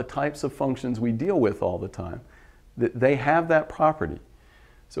about the types of functions we deal with all the time. They have that property.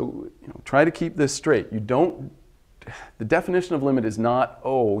 So try to keep this straight. The definition of limit is not,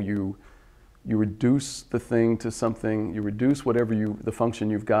 you reduce the thing to something, you reduce the function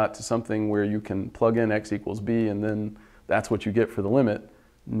you've got to something where you can plug in x equals b and then that's what you get for the limit.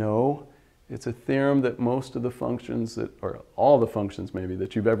 No, it's a theorem that most of the functions, or all the functions maybe,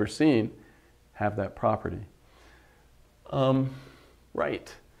 that you've ever seen have that property.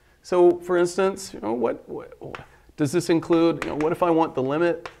 Right. So for instance, what does this include? What if I want the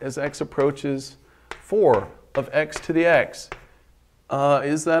limit as x approaches 4 of x to the x?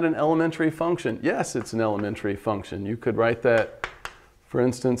 Is that an elementary function? Yes, it's an elementary function. You could write that, for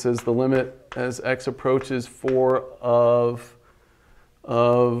instance, as the limit as x approaches 4 of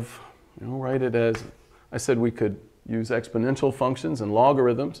write it as, I said we could use exponential functions and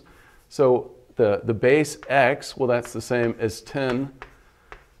logarithms. So the base x, well, that's the same as 10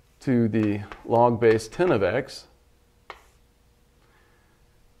 to the log base 10 of x.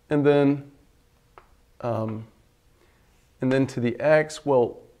 And then to the x,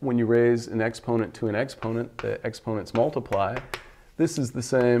 well, when you raise an exponent to an exponent, the exponents multiply. This is the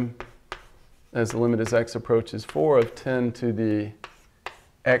same as the limit as x approaches 4 of 10 to the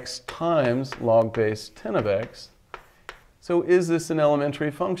x times log base 10 of x. So is this an elementary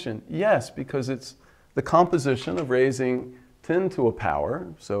function? Yes, because it's the composition of raising 10 to a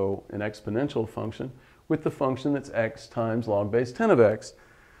power, so an exponential function, with the function that's x times log base 10 of x.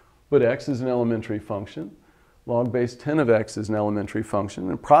 But x is an elementary function. Log base 10 of x is an elementary function,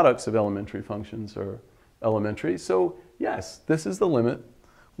 and products of elementary functions are elementary. So yes, this is the limit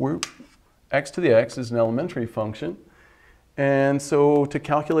where x to the x is an elementary function. And so to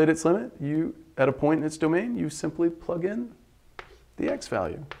calculate its limit, at a point in its domain, you simply plug in the x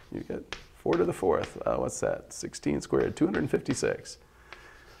value. You get 4 to the 4th. What's that? 16 squared, 256.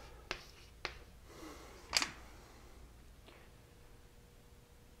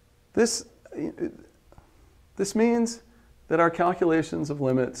 This means that our calculations of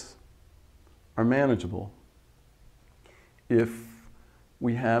limits are manageable if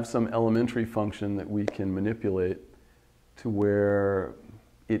we have some elementary function that we can manipulate to where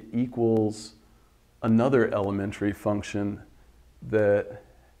it equals another elementary function that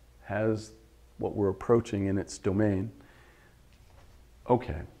has what we're approaching in its domain.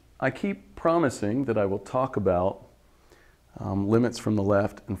 Okay, I keep promising that I will talk about limits from the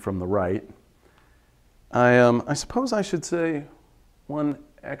left and from the right. I suppose I should say one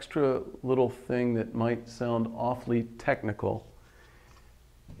extra little thing that might sound awfully technical.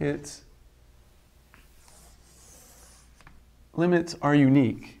 Limits are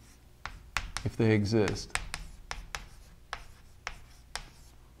unique if they exist.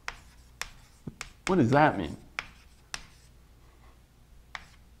 What does that mean?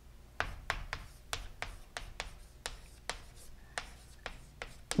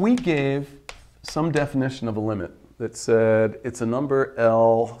 We gave some definition of a limit that said it's a number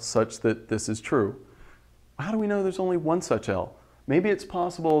L such that this is true. How do we know there's only one such L? Maybe it's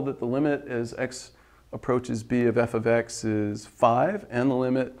possible that the limit as x approaches b of f of x is 5, and the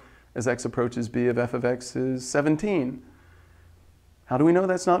limit as x approaches b of f of x is 17. How do we know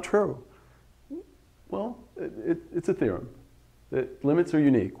that's not true? Well, it's a theorem that limits are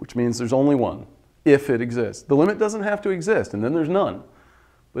unique, which means there's only one, if it exists. The limit doesn't have to exist, and then there's none.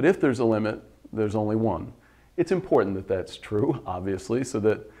 But if there's a limit, there's only one. It's important that that's true, obviously, so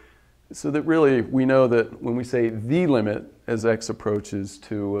that really we know that when we say the limit as x approaches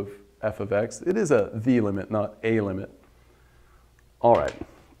 2 of f of x, it is a the limit, not a limit. All right.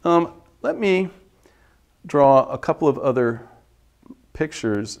 Let me draw a couple of other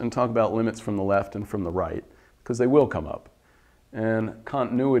pictures and talk about limits from the left and from the right, because they will come up. And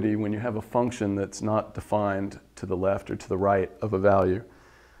continuity, when you have a function that's not defined to the left or to the right of a value.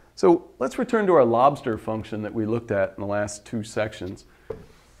 So let's return to our lobster function that we looked at in the last two sections.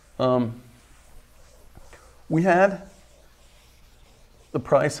 We had the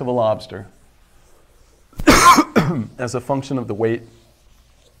price of a lobster as a function of the weight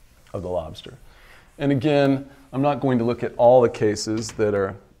of the lobster. And again, I'm not going to look at all the cases that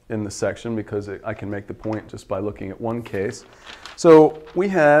are in the section because I can make the point just by looking at one case. So we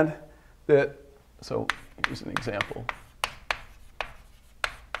had that, so here's an example.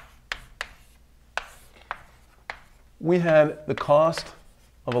 We had the cost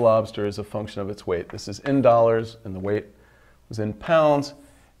of a lobster as a function of its weight. This is in dollars, and the weight was in pounds.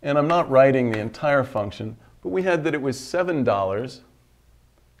 And I'm not writing the entire function, but we had that it was $7,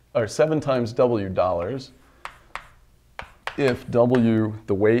 or 7 times W dollars, if W,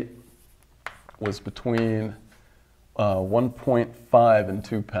 the weight, was between 1.5 and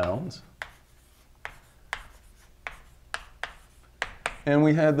 2 pounds. And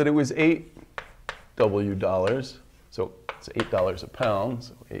we had that it was 8 W dollars, so it's $8 a pound,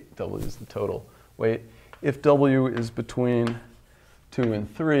 so 8 W is the total weight, if W is between 2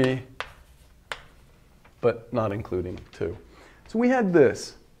 and 3, but not including 2. So we had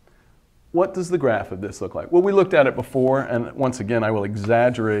this. What does the graph of this look like? Well, we looked at it before, and once again, I will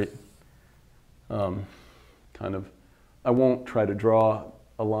exaggerate I won't try to draw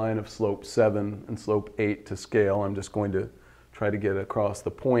a line of slope 7 and slope 8 to scale. I'm just going to try to get across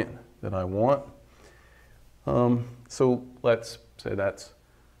the point that I want. So let's say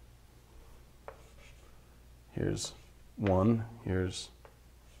here's 1, here's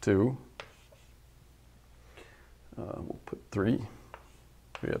 2. We'll put 3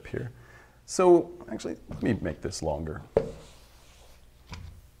 up here. So actually, let me make this longer.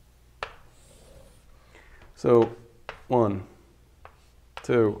 So 1,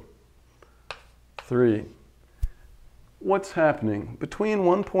 2, 3. What's happening? Between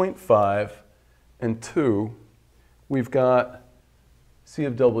 1.5 and 2, we've got C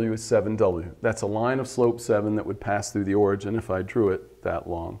of W is 7W. That's a line of slope 7 that would pass through the origin if I drew it that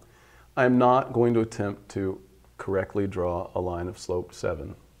long. I'm not going to attempt to correctly draw a line of slope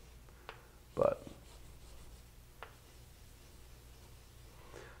 7. But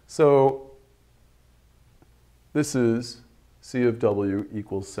so this is C of W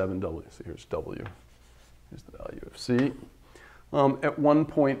equals 7W. So here's W. Here's the value of C. At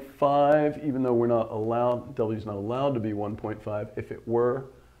 1.5, even though we're not allowed, W is not allowed to be 1.5, if it were,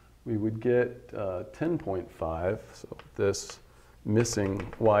 we would get 10.5. So this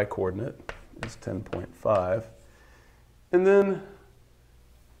missing y coordinate is 10.5. And then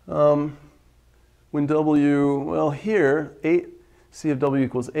when W, well here, C of W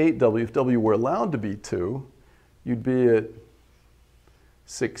equals 8W. If W were allowed to be 2, you'd be at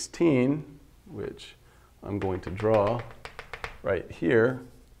 16, which I'm going to draw right here.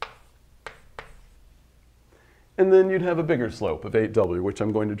 And then you'd have a bigger slope of 8W, which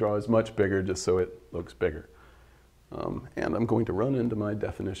I'm going to draw as much bigger just so it looks bigger. And I'm going to run into my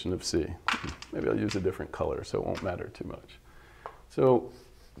definition of C. Maybe I'll use a different color so it won't matter too much. So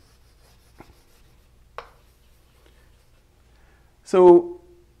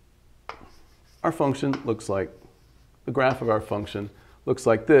our function looks like, the graph of our function looks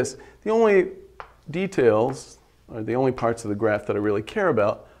like this. The only details, or the only parts of the graph that I really care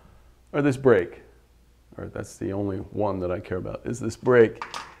about are this break. Or that's the only one that I care about, is this break.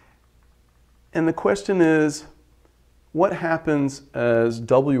 And the question is, what happens as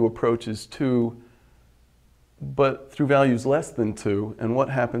W approaches 2, but through values less than 2, and what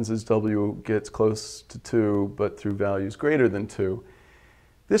happens as W gets close to 2, but through values greater than 2?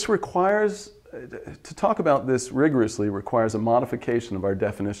 This requires, to talk about this rigorously, requires a modification of our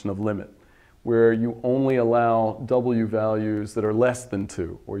definition of limit, where you only allow W values that are less than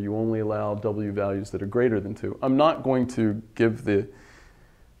 2, or you only allow W values that are greater than 2. I'm not going to give the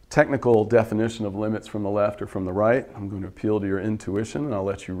technical definition of limits from the left or from the right. I'm going to appeal to your intuition, and I'll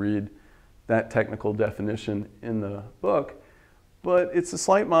let you read that technical definition in the book. But it's a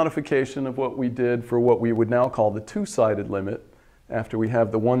slight modification of what we did for what we would now call the two-sided limit after we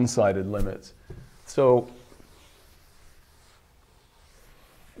have the one-sided limits. So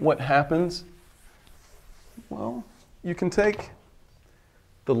what happens? Well, you can take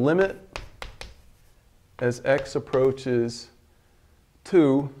the limit as x approaches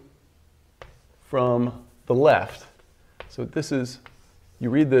 2 from the left. So this is, you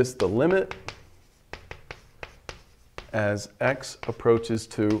read this, the limit as x approaches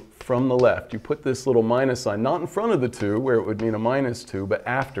 2 from the left. You put this little minus sign, not in front of the 2, where it would mean a minus 2, but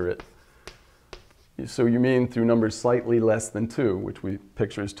after it. So you mean through numbers slightly less than 2, which we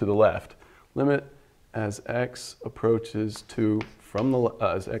picture as to the left. Limit as x approaches 2 from the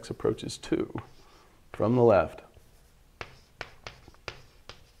as x approaches 2 from the left.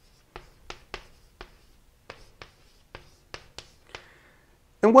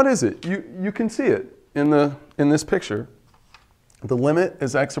 And what is it? You can see it in this picture. The limit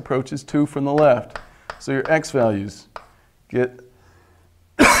as x approaches 2 from the left. So your x values get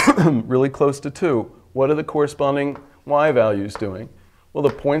really close to 2. What are the corresponding y values doing? Well, the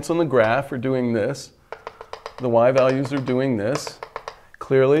points on the graph are doing this. The y values are doing this.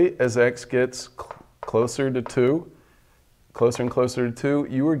 Clearly, as x gets closer to 2, closer and closer to 2,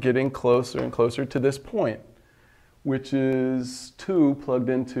 you are getting closer and closer to this point, which is 2 plugged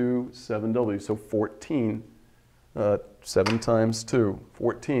into 7w, so 14. 7 times 2,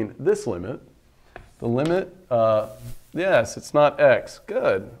 14. This limit, the limit, yes, it's not x.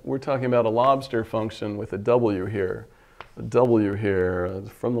 Good. We're talking about a lobster function with a w here. A w here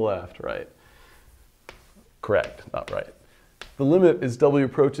from the left, right? Correct, not right. The limit as w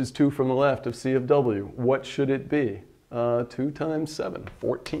approaches 2 from the left of c of w. What should it be? 2 times 7,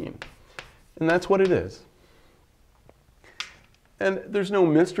 14. And that's what it is. And there's no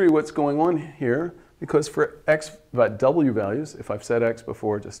mystery what's going on here, because for x, w values, if I've said x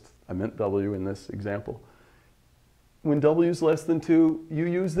before, I meant w in this example. When w is less than 2, you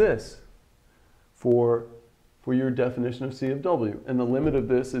use this for your definition of c of w. And the limit of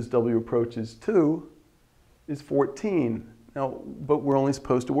this as w approaches 2 is 14. Now, but we're only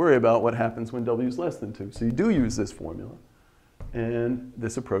supposed to worry about what happens when w is less than 2. So you do use this formula. And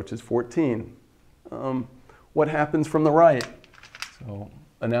this approaches 14. What happens from the right? So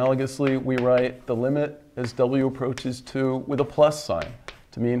analogously, we write the limit as w approaches 2 with a plus sign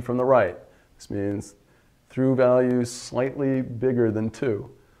to mean from the right. This means through values slightly bigger than 2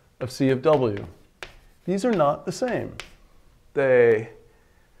 of c of w. These are not the same. The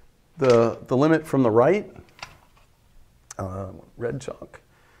limit from the right, red chalk,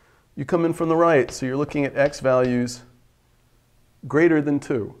 you come in from the right, so you're looking at x values greater than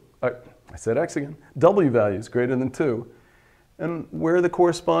 2. I said x again. W values greater than 2. And where are the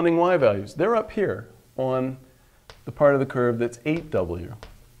corresponding y values? They're up here on the part of the curve that's 8w.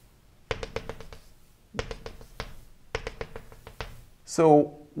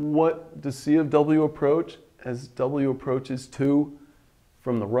 So what does c of w approach as w approaches 2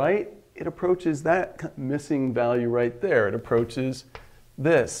 from the right? It approaches that missing value right there. It approaches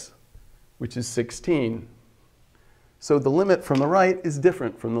this, which is 16. So the limit from the right is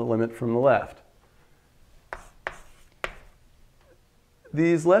different from the limit from the left.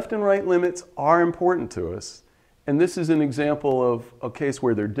 These left and right limits are important to us. And this is an example of a case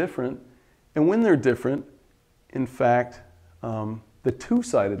where they're different. And when they're different, in fact, the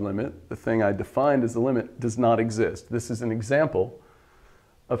two-sided limit, the thing I defined as the limit, does not exist. This is an example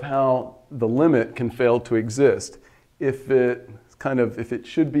of how the limit can fail to exist. If it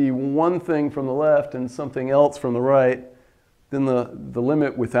should be one thing from the left and something else from the right, then the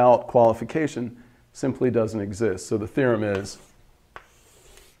limit without qualification simply doesn't exist. So the theorem is,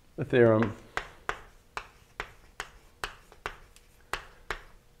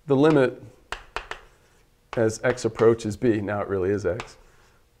 the limit as x approaches b, now it really is x,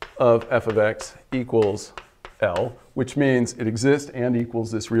 of f of x equals L, which means it exists and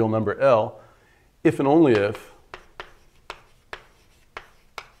equals this real number L, if and only if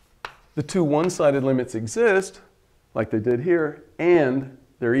the two one-sided limits exist, like they did here, and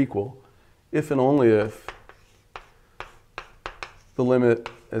they're equal, if and only if the limit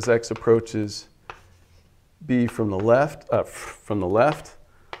as x approaches b from the left of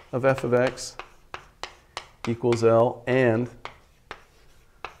f of x equals L, and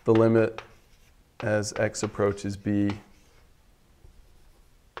the limit as x approaches b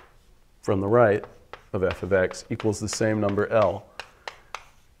from the right of f of x equals the same number L.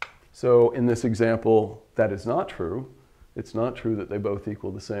 So in this example, that is not true. It's not true that they both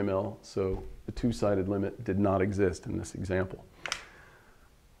equal the same L, so the two-sided limit did not exist in this example.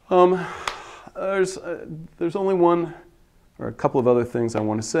 There's only one or a couple of other things I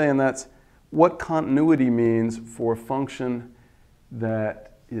want to say, and that's what continuity means for a function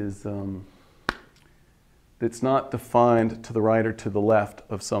that is that's not defined to the right or to the left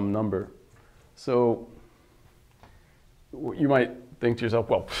of some number. So you might think to yourself,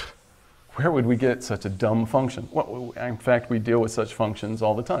 well, where would we get such a dumb function? Well, in fact, we deal with such functions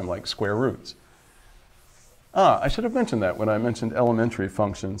all the time, like square roots. I should have mentioned that when I mentioned elementary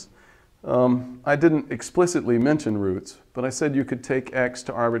functions. I didn't explicitly mention roots, but I said you could take x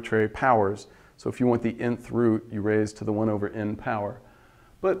to arbitrary powers. So if you want the nth root, you raise to the 1 over n power.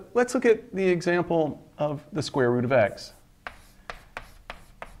 But let's look at the example of the square root of x.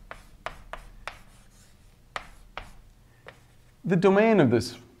 The domain of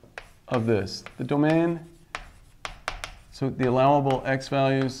the domain, so the allowable x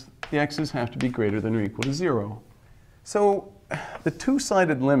values, the x's have to be greater than or equal to 0. So the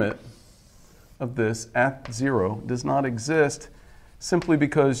two-sided limit of this at 0 does not exist simply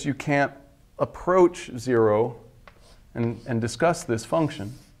because you can't approach 0 and discuss this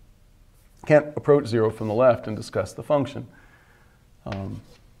function. Can't approach 0 from the left and discuss the function.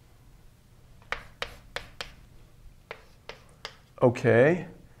 Okay,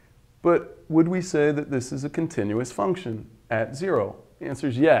 but would we say that this is a continuous function at 0? The answer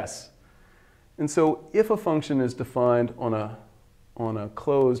is yes. And so if a function is defined on a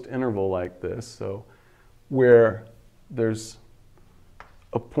closed interval like this, so where there's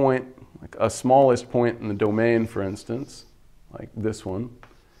a point, like a smallest point in the domain, for instance, like this one,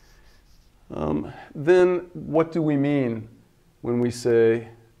 then what do we mean when we say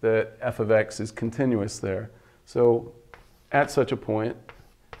that f of x is continuous there? So at such a point,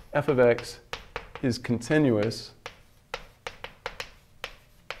 f of x is continuous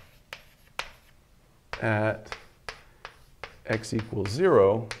at x equals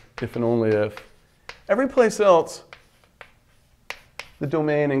 0 if and only if every place else the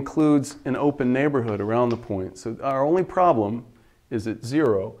domain includes an open neighborhood around the point. So our only problem is at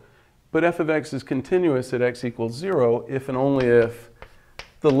 0. But f of x is continuous at x equals 0 if and only if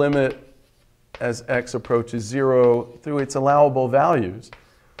the limit as x approaches 0 through its allowable values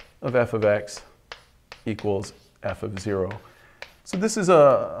of f of x equals f of 0. So this is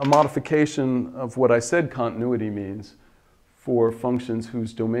a modification of what I said continuity means for functions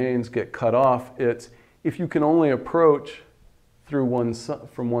whose domains get cut off. It's if you can only approach through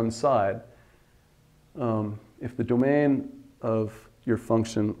from one side, if the domain of your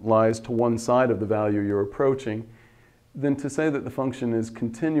function lies to one side of the value you're approaching, then to say that the function is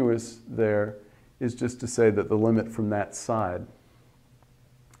continuous there is just to say that the limit from that side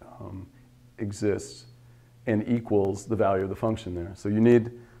exists and equals the value of the function there. So you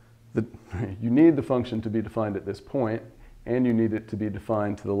need the function to be defined at this point, and you need it to be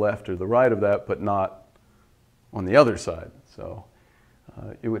defined to the left or the right of that, but not on the other side. So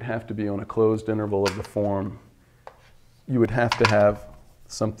it would have to be on a closed interval of the form. You would have to have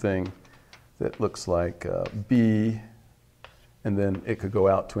something that looks like b, and then it could go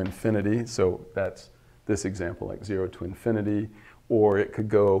out to infinity. So that's this example, like 0 to infinity. Or it could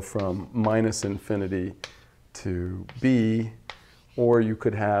go from minus infinity to b. Or you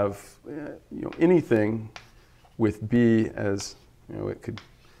could have anything with b as, it could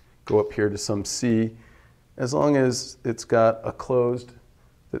go up here to some c. As long as it's got a closed,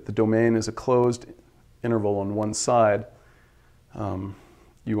 that the domain is a closed interval on one side,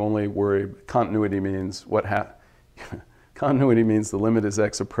 you only worry. Continuity means continuity means the limit as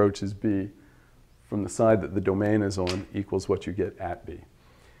x approaches b from the side that the domain is on equals what you get at b.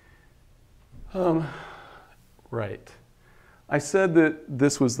 Right. I said that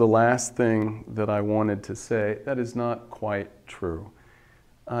this was the last thing that I wanted to say. That is not quite true.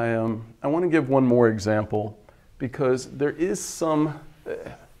 I want to give one more example because there is some,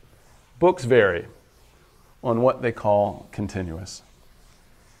 books vary on what they call continuous.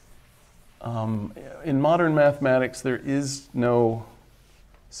 In modern mathematics, there is no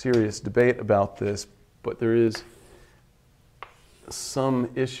serious debate about this, but there is some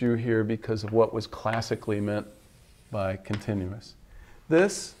issue here because of what was classically meant by continuous.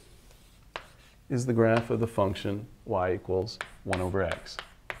 This is the graph of the function y equals 1 over x.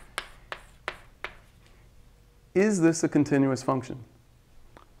 Is this a continuous function?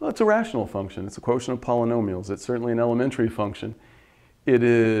 Well, it's a rational function. It's a quotient of polynomials. It's certainly an elementary function. It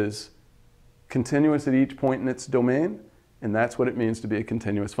is continuous at each point in its domain, and that's what it means to be a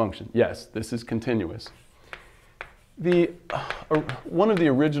continuous function. Yes, this is continuous. One of the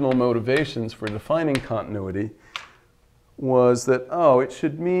original motivations for defining continuity was that, it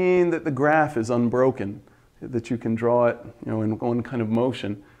should mean that the graph is unbroken, that you can draw it in one kind of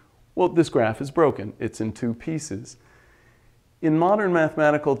motion. Well, this graph is broken. It's in two pieces. In modern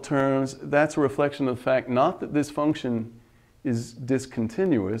mathematical terms, that's a reflection of the fact not that this function is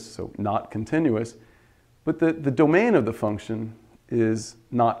discontinuous, so not continuous, but that the domain of the function is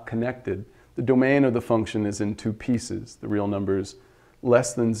not connected. The domain of the function is in two pieces, the real numbers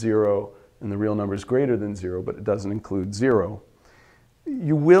less than 0 and the real numbers greater than 0, but it doesn't include 0.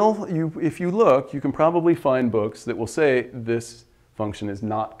 If you look, you can probably find books that will say this function is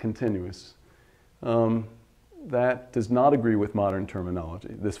not continuous. That does not agree with modern terminology.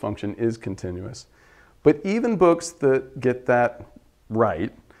 This function is continuous. But even books that get that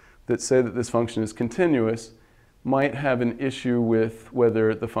right, that say that this function is continuous, might have an issue with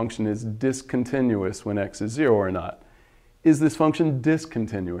whether the function is discontinuous when x is 0 or not. Is this function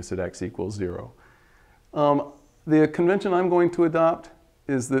discontinuous at x equals 0? The convention I'm going to adopt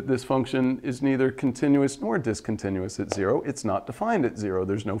is that this function is neither continuous nor discontinuous at 0. It's not defined at 0.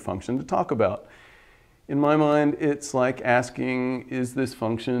 There's no function to talk about. In my mind, it's like asking, is this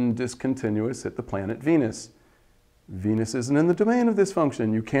function discontinuous at the planet Venus? Venus isn't in the domain of this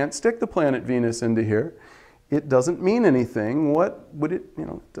function. You can't stick the planet Venus into here. It doesn't mean anything. What would it,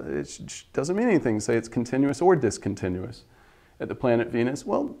 it doesn't mean anything to say it's continuous or discontinuous at the planet Venus.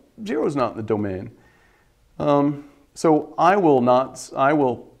 Well, 0 is not in the domain. So I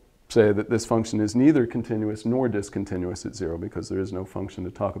will say that this function is neither continuous nor discontinuous at 0 because there is no function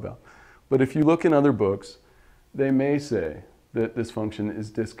to talk about. But if you look in other books, they may say that this function is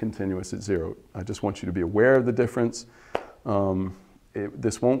discontinuous at 0. I just want you to be aware of the difference.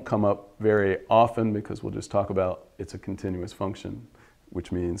 This won't come up very often because we'll just talk about it's a continuous function,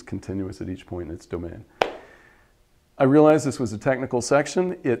 which means continuous at each point in its domain. I realize this was a technical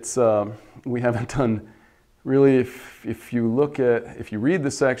section. We haven't done really, if you read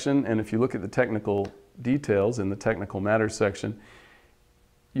the section and if you look at the technical details in the technical matters section,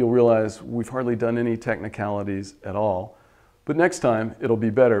 you'll realize we've hardly done any technicalities at all. But next time it'll be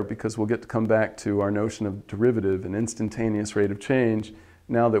better because we'll get to come back to our notion of derivative and instantaneous rate of change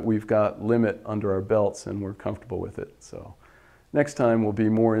now that we've got limit under our belts and we're comfortable with it. So next time will be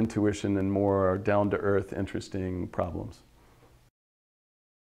more intuition and more down-to-earth, interesting problems.